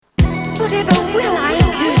Whatever will I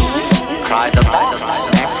do? Try the bottoms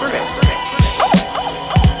and forever.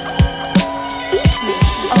 Eat me.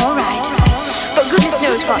 All right. But goodness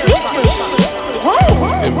knows what this will.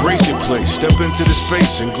 Whoa! Embrace your place, step into the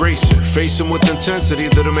space and grace it. Face him with intensity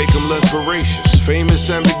that'll make him less voracious. Famous,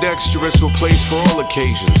 ambidextrous, will place for all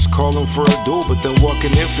occasions. Call him for a duel, but then walk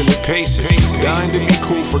in infinite paces. Dying to be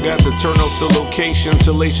cool, forgot to turn off the location.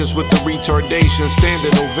 Salacious with the retardation,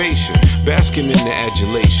 standing ovation. Basking in the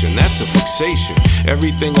adulation, that's a fixation.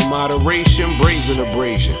 Everything in moderation, brazen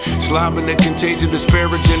abrasion. Slobbing the contagion,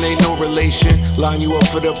 disparaging ain't no relation. Line you up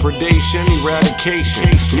for the predation, eradication.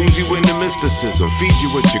 Lose you in the mysticism, feed you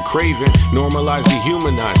what you're craving. Normalize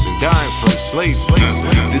dehumanizing, dying for enslavement.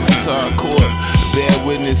 This is hardcore. Bear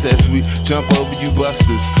witness as we jump over you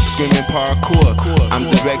busters, screaming parkour. I'm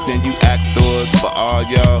directing you actors for all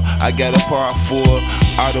y'all. I got a part 4,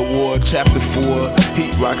 Art of War, chapter 4.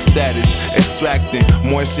 Heat rock status, extracting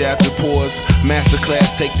moisture out your pores.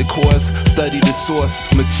 Masterclass, take the course, study the source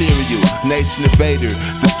material. Nation invader,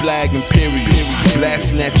 the flag imperial.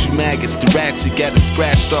 Blasting at you maggots, the rats you got a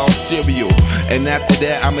scratched off cereal. And after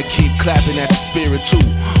that, I'ma keep clapping at your spirit too.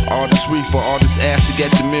 All this reefer, all this acid,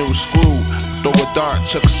 got the mirror screwed. Throw a dart,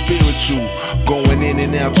 chuck a spiritual. Going in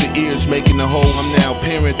and out your ears, making a hole I'm now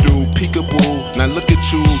peering through. Peekaboo, now look at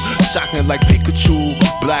you, shocking like Pikachu.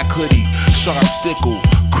 Black hoodie, sharp sickle,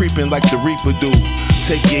 creeping like the Reaper do.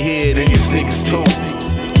 Take your head and your sneakers too.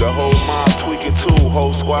 The whole mob tweaking too,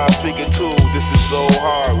 whole squad speaking too. This is so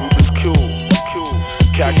hard, Rubik's Cube.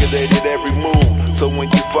 Calculated every move, so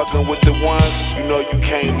when you fucking with the ones, you know you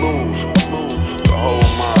can't lose. The whole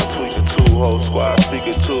mob tweaking too, whole squad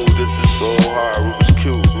speaking too. This is so hard, Rubik's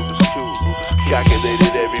Cube.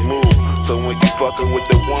 Calculated every move, so when you fucking with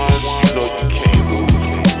the ones, you know you can't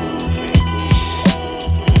lose.